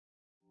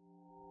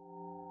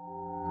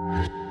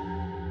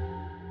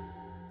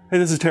Hey,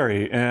 this is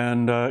Terry,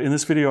 and in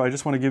this video I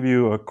just want to give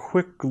you a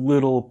quick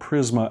little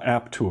Prisma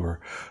app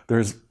tour.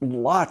 There's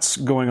lots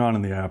going on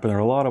in the app, and there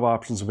are a lot of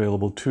options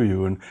available to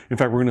you. And in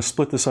fact, we're going to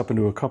split this up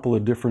into a couple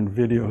of different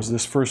videos.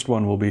 This first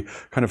one will be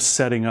kind of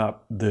setting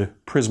up the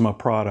Prisma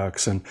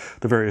products and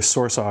the various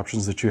source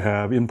options that you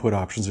have, input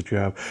options that you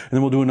have. And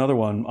then we'll do another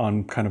one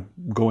on kind of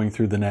going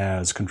through the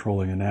NAS,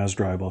 controlling a NAS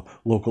drive, a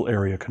local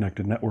area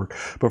connected network.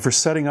 But for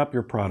setting up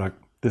your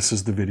product, this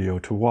is the video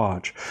to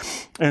watch.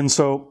 And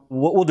so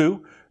what we'll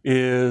do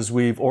is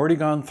we've already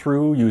gone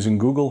through using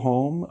Google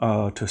Home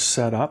to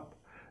set up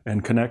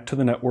and connect to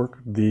the network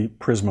the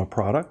Prisma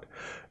product.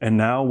 And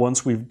now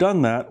once we've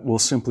done that, we'll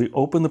simply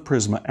open the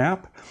Prisma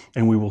app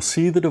and we will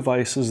see the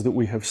devices that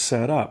we have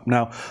set up.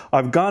 Now,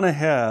 I've gone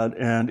ahead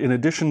and in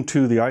addition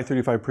to the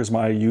i35 Prisma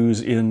I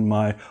use in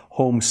my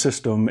home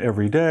system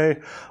every day,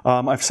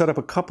 I've set up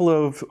a couple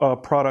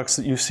of products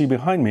that you see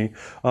behind me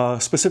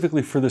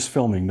specifically for this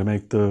filming to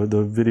make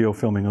the video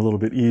filming a little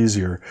bit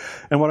easier.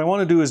 And what I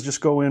want to do is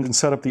just go in and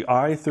set up the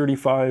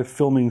i35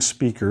 filming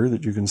speaker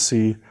that you can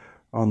see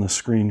on the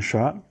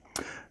screenshot.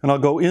 And I'll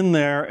go in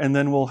there and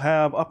then we'll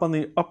have up on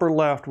the upper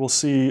left, we'll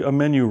see a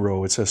menu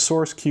row. It says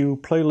source queue,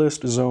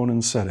 playlist, zone,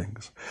 and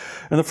settings.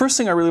 And the first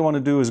thing I really want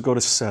to do is go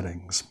to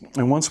settings.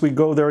 And once we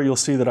go there, you'll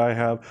see that I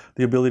have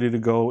the ability to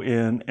go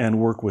in and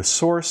work with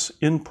source,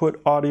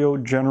 input, audio,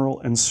 general,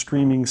 and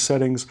streaming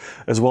settings,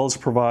 as well as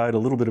provide a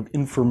little bit of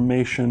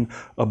information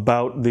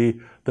about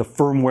the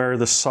firmware,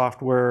 the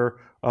software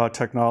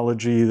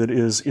technology that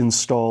is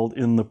installed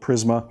in the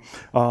Prisma.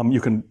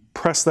 You can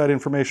press that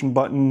information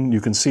button.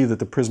 You can see that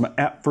the Prisma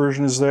app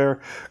version is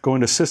there. Go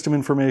into system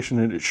information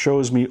and it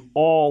shows me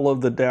all of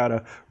the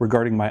data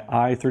regarding my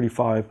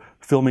i35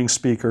 filming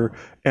speaker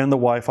and the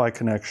Wi-Fi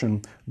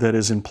connection that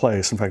is in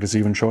place. In fact, it's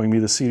even showing me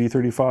the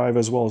CD35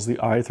 as well as the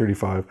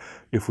i35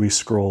 if we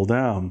scroll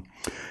down.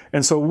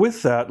 And so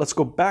with that, let's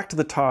go back to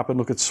the top and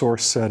look at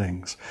source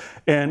settings.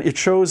 And it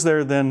shows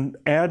there then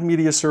add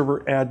media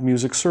server, add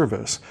music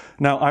service.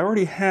 Now I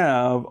already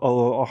have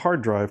a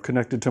hard drive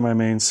connected to my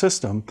main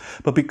system,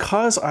 but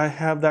because I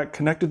have that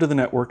connected to the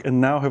network and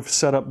now have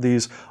set up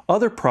these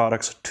other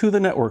products to the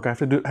network, I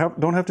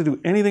don't have to do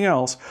anything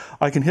else.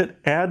 I can hit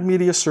add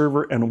media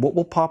server and what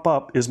will pop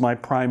up is my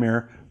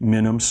Primare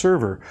Minim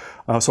server.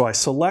 So I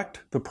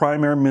select the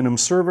Primare Minim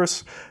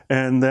service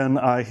and then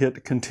I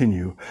hit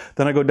continue.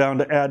 Then I go down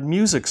to add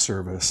music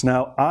service.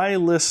 Now I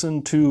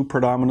listen to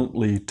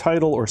predominantly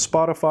Tidal or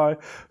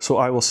Spotify, so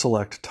I will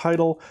select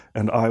Tidal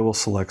and I will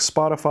select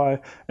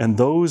Spotify, and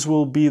those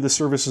will be the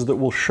services that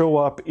will show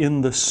up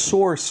in the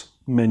source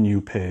menu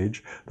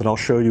page that I'll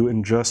show you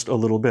in just a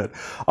little bit.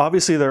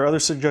 Obviously there are other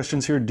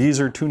suggestions here: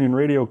 Deezer, TuneIn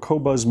Radio,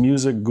 Qobuz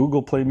Music,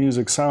 Google Play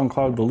Music,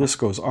 SoundCloud, the list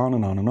goes on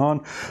and on and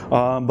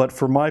on. But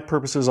for my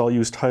purposes I'll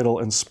use Tidal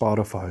and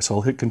Spotify. So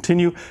I'll hit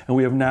continue and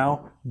we have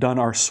now done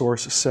our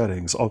source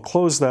settings. I'll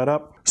close that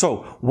up.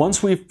 So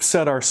once we've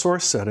set our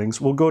source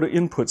settings, we'll go to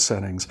input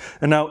settings.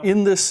 And now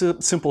in this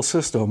simple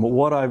system,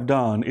 what I've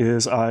done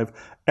is I've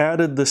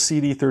added the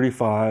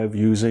CD35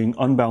 using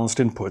unbalanced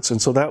inputs.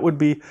 And so that would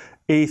be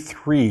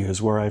A3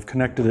 is where I've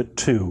connected it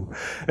to.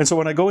 And so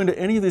when I go into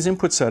any of these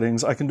input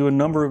settings, I can do a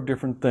number of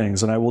different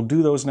things. And I will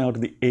do those now to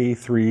the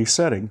A3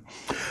 setting.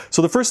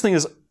 So the first thing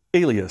is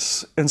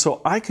alias. And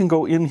so I can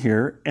go in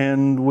here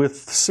and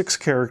with 6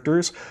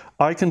 characters,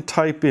 I can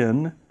type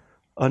in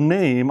a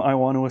name I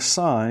want to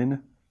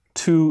assign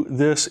to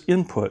this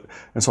input.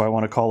 And so I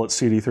want to call it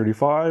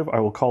CD35. I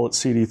will call it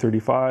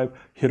CD35,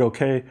 hit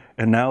OK,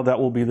 and now that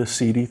will be the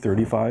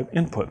CD35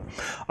 input.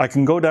 I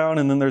can go down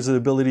and then there's the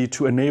ability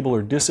to enable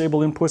or disable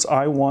inputs.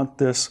 I want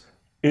this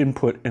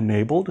input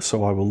enabled,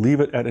 so I will leave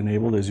it at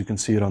enabled as you can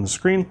see it on the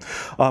screen.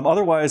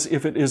 Otherwise,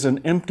 if it is an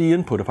empty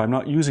input, if I'm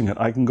not using it,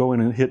 I can go in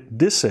and hit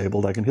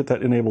disabled. I can hit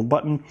that enabled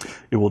button.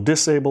 It will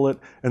disable it,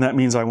 and that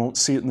means I won't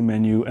see it in the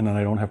menu and then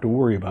I don't have to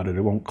worry about it.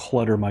 It won't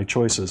clutter my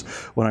choices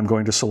when I'm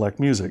going to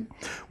select music.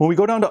 When we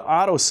go down to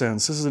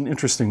AutoSense, this is an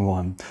interesting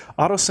one.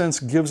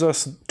 AutoSense gives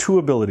us 2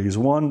 abilities.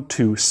 One,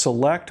 to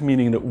select,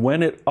 meaning that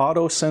when it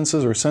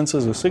auto-senses or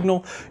senses a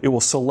signal, it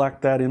will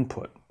select that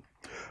input.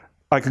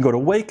 I can go to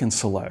wake and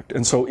select.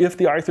 And so if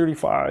the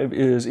i35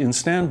 is in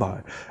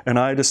standby and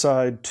I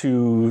decide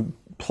to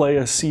play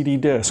a CD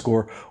disc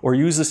or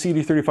use the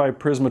CD35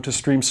 Prisma to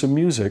stream some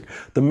music,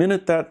 the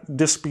minute that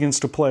disc begins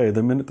to play,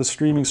 the minute the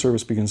streaming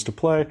service begins to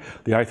play,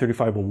 the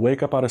i35 will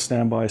wake up out of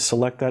standby,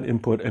 select that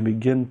input, and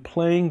begin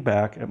playing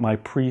back at my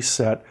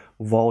preset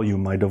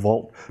volume, my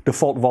default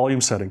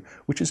volume setting,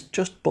 which is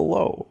just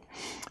below.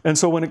 And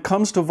so when it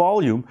comes to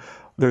volume,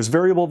 there's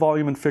variable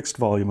volume and fixed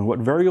volume, and what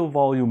variable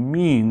volume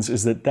means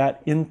is that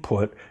that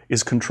input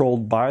is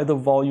controlled by the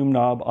volume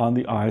knob on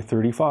the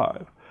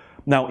i35.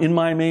 Now in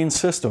my main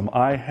system,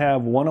 I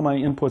have one of my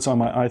inputs on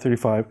my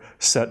i35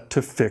 set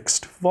to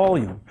fixed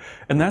volume,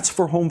 and that's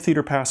for home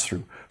theater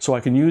pass-through. So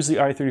I can use the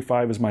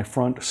i35 as my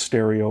front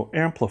stereo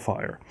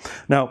amplifier.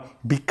 Now,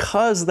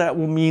 because that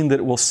will mean that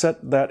it will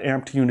set that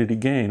amp to unity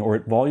gain, or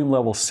at volume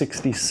level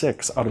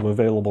 66 out of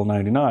available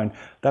 99,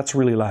 that's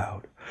really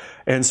loud.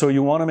 And so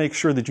you want to make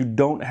sure that you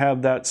don't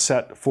have that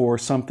set for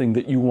something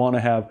that you want to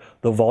have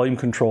the volume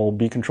control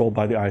be controlled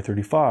by the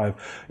i35.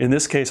 In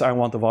this case, I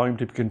want the volume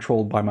to be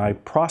controlled by my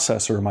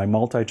processor, my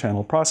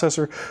multi-channel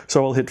processor.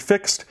 So I'll hit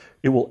fixed.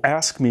 It will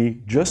ask me,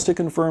 just to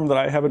confirm that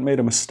I haven't made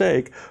a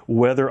mistake,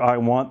 whether I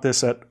want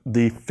this at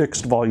the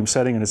fixed volume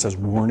setting, and it says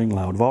warning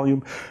loud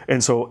volume.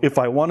 And so if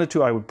I wanted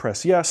to, I would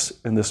press yes,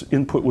 and this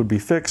input would be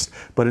fixed.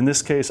 But in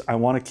this case, I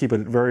want to keep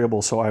it at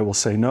variable, so I will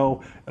say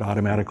no. It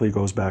automatically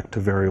goes back to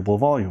variable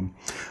volume.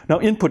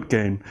 Now, input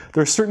gain.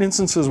 There are certain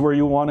instances where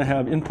you want to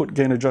have input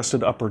gain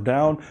adjusted up or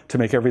down to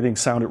make everything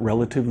sound at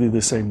relatively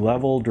the same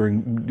level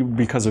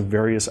because of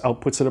various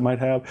outputs that it might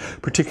have,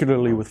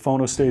 particularly with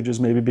phono stages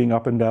maybe being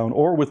up and down,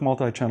 or with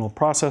multi-channel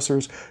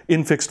processors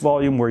in fixed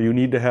volume where you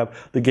need to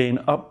have the gain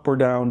up or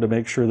down to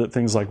make sure that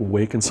things like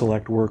wake and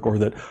select work, or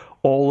that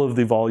all of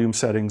the volume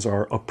settings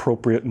are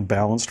appropriate and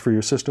balanced for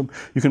your system.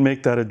 You can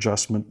make that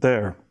adjustment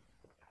there.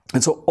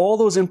 And so all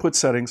those input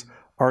settings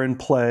are in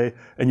play,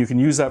 and you can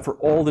use that for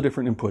all the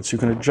different inputs. You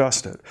can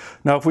adjust it.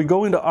 Now, if we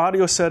go into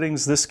audio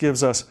settings, this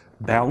gives us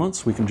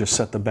balance. We can just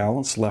set the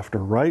balance left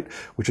or right,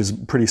 which is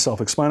pretty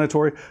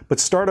self-explanatory. But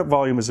startup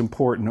volume is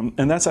important,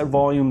 and that's that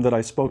volume that I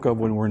spoke of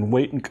when we're in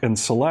wait and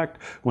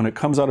select. When it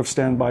comes out of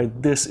standby,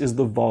 this is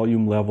the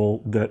volume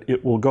level that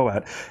it will go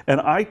at.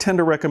 And I tend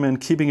to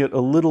recommend keeping it a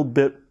little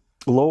bit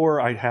lower.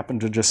 I happen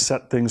to just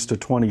set things to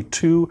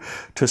 22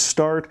 to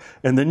start,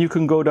 and then you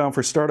can go down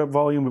for startup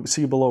volume.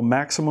 See below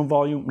maximum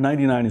volume,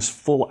 99 is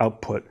full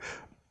output.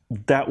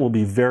 That will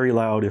be very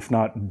loud, if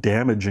not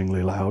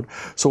damagingly loud.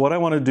 So what I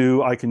want to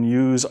do, I can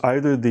use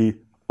either the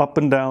up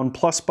and down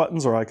plus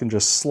buttons, or I can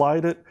just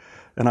slide it.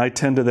 And I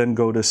tend to then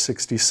go to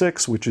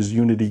 66, which is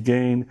unity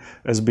gain,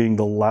 as being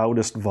the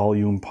loudest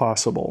volume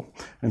possible.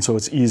 And so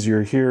it's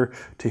easier here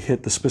to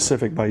hit the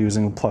specific by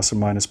using the plus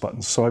and minus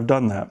buttons. So I've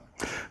done that.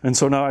 And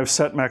so now I've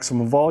set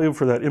maximum volume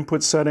for that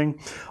input setting.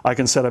 I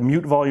can set a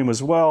mute volume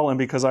as well, and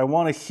because I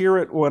want to hear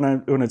it when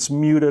it's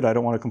muted, I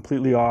don't want it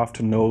completely off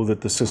to know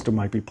that the system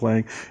might be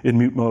playing in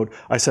mute mode,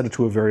 I set it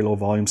to a very low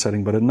volume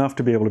setting, but enough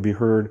to be able to be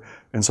heard.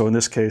 And so in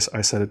this case,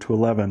 I set it to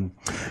 11.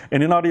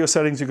 And in audio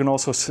settings, you can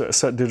also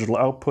set digital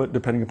output,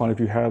 depending upon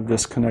if you have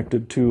this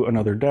connected to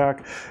another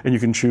DAC, and you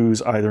can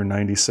choose either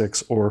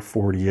 96 or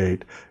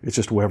 48. It's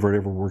just whatever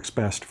works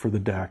best for the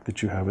DAC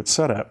that you have it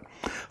set at.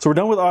 So we're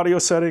done with audio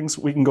settings.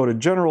 We can go to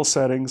general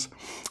settings,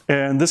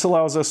 and this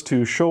allows us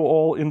to show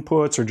all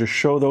inputs or just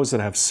show those that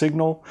have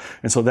signal.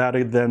 And so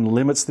that then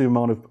limits the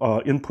amount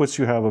of inputs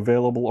you have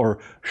available, or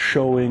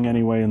showing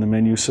anyway in the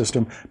menu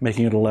system,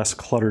 making it a less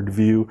cluttered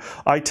view.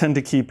 I tend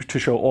to keep to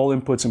show all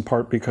inputs, in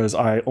part because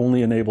I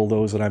only enable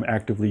those that I'm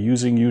actively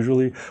using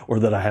usually, or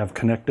that I have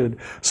connected.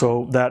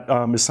 So that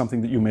is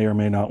something that you may or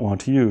may not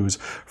want to use.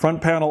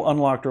 Front panel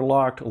unlocked or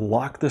locked.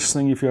 Lock this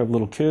thing if you have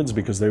little kids,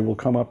 because they will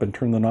come up and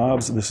turn the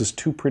knobs. This is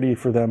too pretty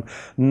for them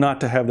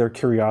not to have their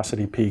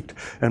curiosity piqued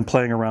and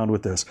playing around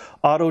with this.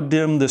 Auto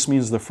dim, this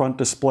means the front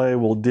display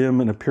will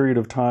dim in a period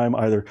of time,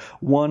 either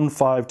 1,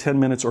 5, 10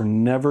 minutes, or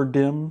never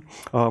dim.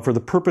 For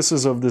the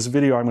purposes of this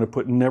video, I'm going to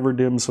put never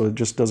dim so it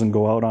just doesn't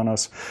go out on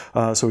us,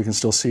 so we can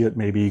still see it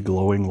maybe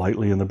glowing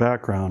lightly in the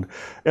background.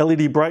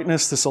 LED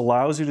brightness, this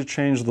allows you to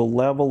change the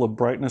level of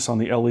brightness on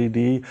the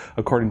LED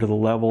according to the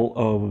level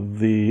of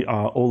the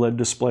OLED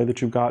display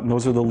that you've got, and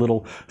those are the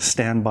little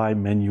standby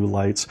menu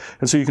lights.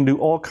 And so you can do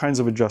all kinds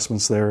of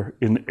adjustments there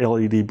in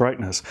LED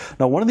brightness.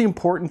 Now, one of the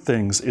important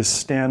things is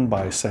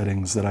standby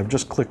settings that I've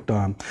just clicked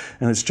on,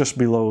 and it's just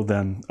below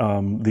then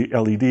the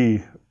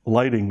LED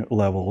lighting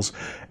levels.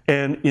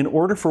 And in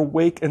order for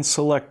wake and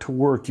select to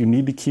work, you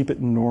need to keep it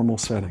in normal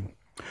setting.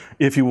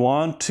 If you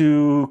want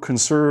to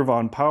conserve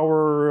on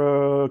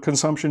power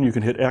consumption, you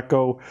can hit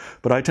echo,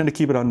 but I tend to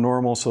keep it on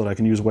normal so that I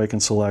can use wake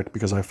and select,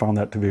 because I found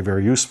that to be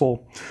very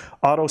useful.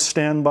 Auto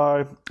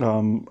standby,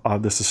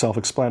 this is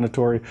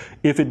self-explanatory.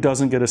 If it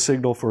doesn't get a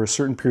signal for a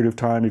certain period of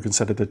time, you can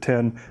set it to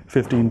 10,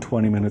 15,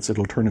 20 minutes.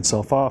 It'll turn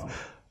itself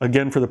off.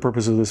 Again, for the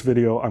purpose of this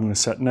video, I'm going to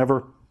set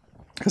never,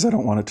 because I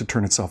don't want it to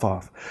turn itself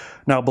off.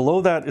 Now,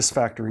 below that is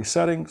factory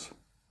settings.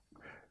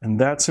 And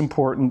that's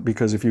important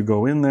because if you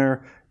go in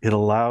there, it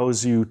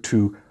allows you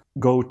to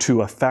go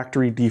to a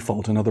factory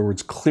default. In other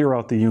words, clear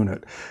out the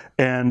unit.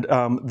 And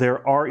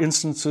there are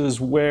instances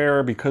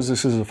where, because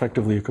this is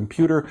effectively a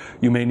computer,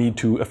 you may need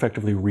to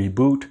effectively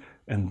reboot.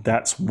 And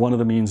that's one of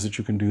the means that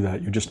you can do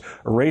that. You just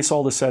erase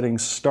all the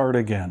settings, start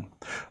again.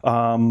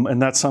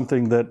 And that's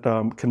something that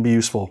can be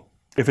useful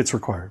if it's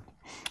required.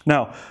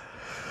 Now,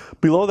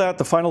 below that,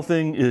 the final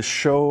thing is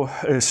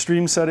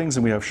stream settings,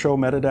 and we have show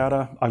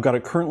metadata. I've got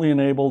it currently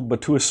enabled,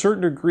 but to a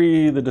certain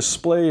degree, the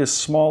display is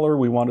smaller.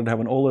 We wanted to have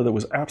an OLED that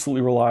was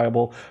absolutely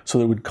reliable, so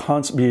that it would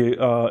be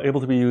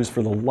able to be used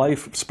for the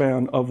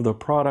lifespan of the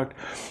product.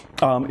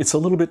 It's a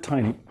little bit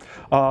tiny,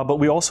 but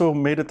we also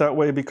made it that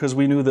way because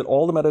we knew that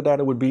all the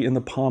metadata would be in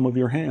the palm of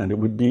your hand. It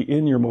would be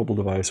in your mobile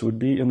device. It would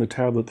be in the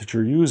tablet that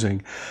you're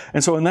using.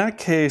 And so in that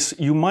case,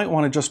 you might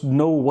want to just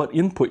know what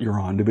input you're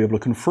on to be able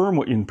to confirm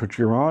what input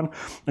you're on.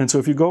 And so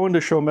if you go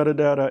into show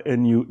metadata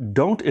and you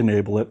don't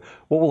enable it,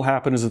 what will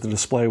happen is that the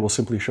display will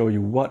simply show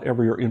you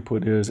whatever your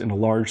input is in a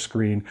large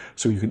screen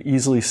so you can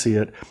easily see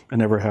it and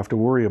never have to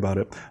worry about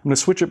it. I'm going to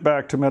switch it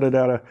back to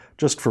metadata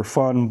just for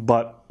fun,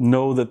 but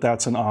know that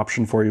that's an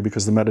option for you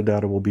because the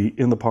metadata will be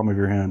in the palm of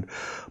your hand.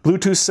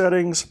 Bluetooth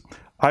settings.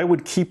 I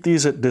would keep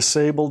these at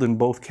disabled in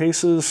both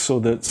cases so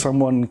that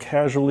someone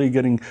casually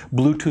getting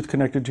Bluetooth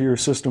connected to your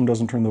system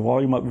doesn't turn the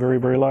volume up very,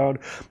 very loud.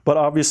 But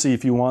obviously,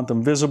 if you want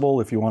them visible,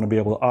 if you want to be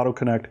able to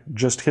auto-connect,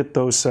 just hit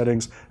those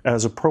settings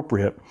as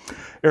appropriate.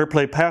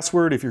 AirPlay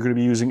password, if you're going to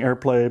be using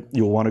AirPlay,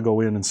 you'll want to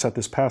go in and set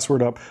this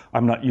password up.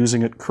 I'm not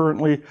using it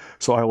currently,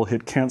 so I will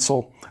hit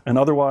cancel. And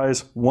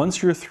otherwise,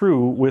 once you're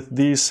through with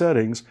these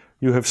settings,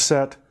 you have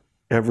set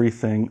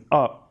everything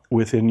up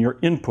within your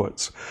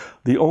inputs.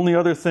 The only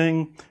other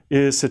thing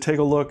is to take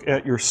a look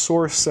at your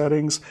source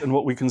settings. And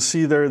what we can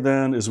see there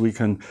then is we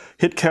can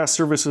hit cast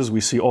services.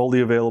 We see all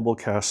the available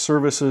cast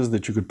services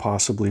that you could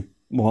possibly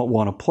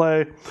want to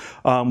play.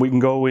 We can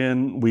go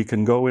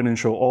in and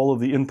show all of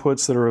the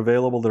inputs that are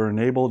available, that are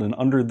enabled, and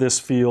under this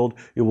field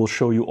it will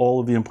show you all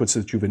of the inputs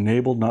that you've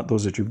enabled, not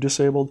those that you've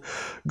disabled.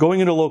 Going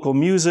into local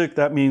music,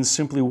 that means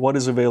simply what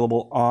is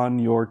available on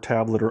your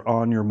tablet or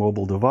on your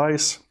mobile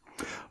device.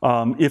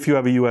 If you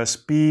have a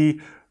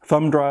USB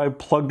thumb drive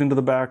plugged into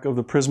the back of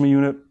the Prisma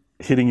unit,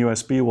 hitting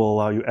USB will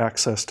allow you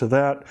access to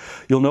that.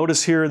 You'll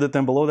notice here that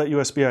then below that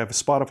USB I have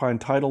Spotify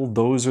and Tidal.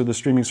 Those are the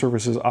streaming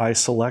services I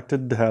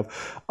selected to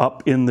have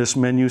up in this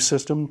menu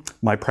system.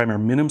 My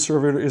Primare Minim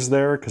server is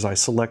there because I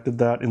selected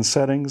that in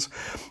settings.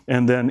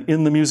 And then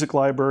in the music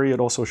library it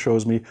also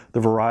shows me the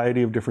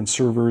variety of different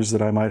servers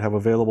that I might have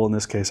available. In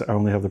this case I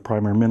only have the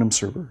Primare Minim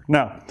server.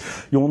 Now,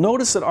 you'll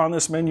notice that on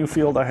this menu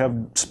field I have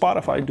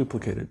Spotify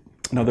duplicated.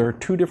 Now, there are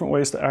two different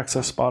ways to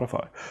access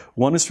Spotify.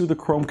 One is through the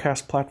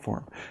Chromecast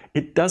platform.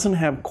 It doesn't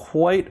have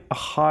quite a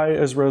high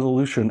as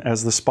resolution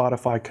as the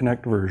Spotify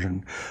Connect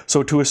version.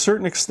 So to a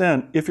certain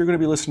extent, if you're going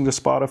to be listening to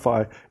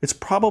Spotify, it's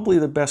probably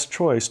the best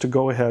choice to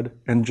go ahead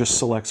and just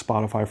select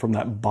Spotify from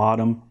that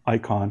bottom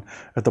icon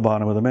at the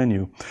bottom of the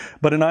menu.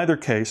 But in either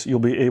case, you'll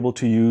be able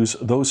to use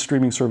those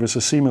streaming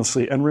services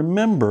seamlessly. And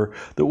remember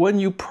that when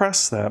you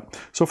press that,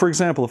 so for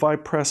example, if I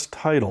press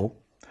Tidal,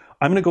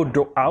 I'm going to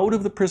go out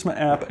of the Prisma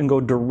app and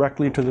go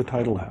directly to the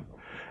Tidal app.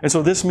 And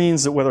so this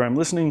means that whether I'm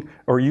listening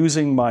or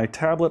using my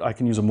tablet, I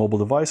can use a mobile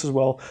device as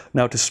well,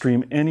 now to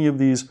stream any of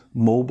these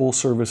mobile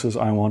services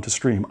I want to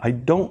stream. I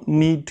don't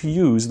need to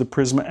use the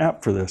Prisma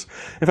app for this.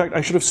 In fact,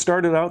 I should have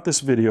started out this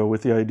video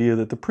with the idea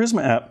that the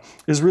Prisma app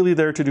is really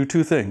there to do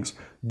two things.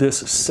 This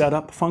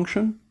setup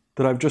function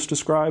that I've just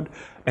described,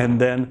 and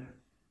then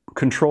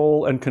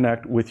control and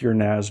connect with your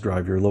NAS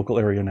drive, your local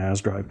area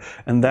NAS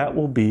drive. And that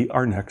will be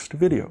our next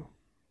video.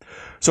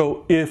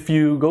 So if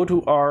you go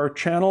to our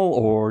channel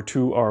or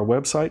to our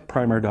website,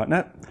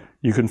 primare.net,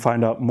 you can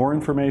find out more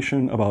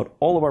information about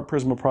all of our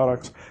Prisma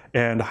products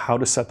and how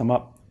to set them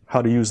up,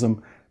 how to use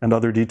them, and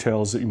other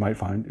details that you might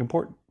find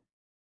important.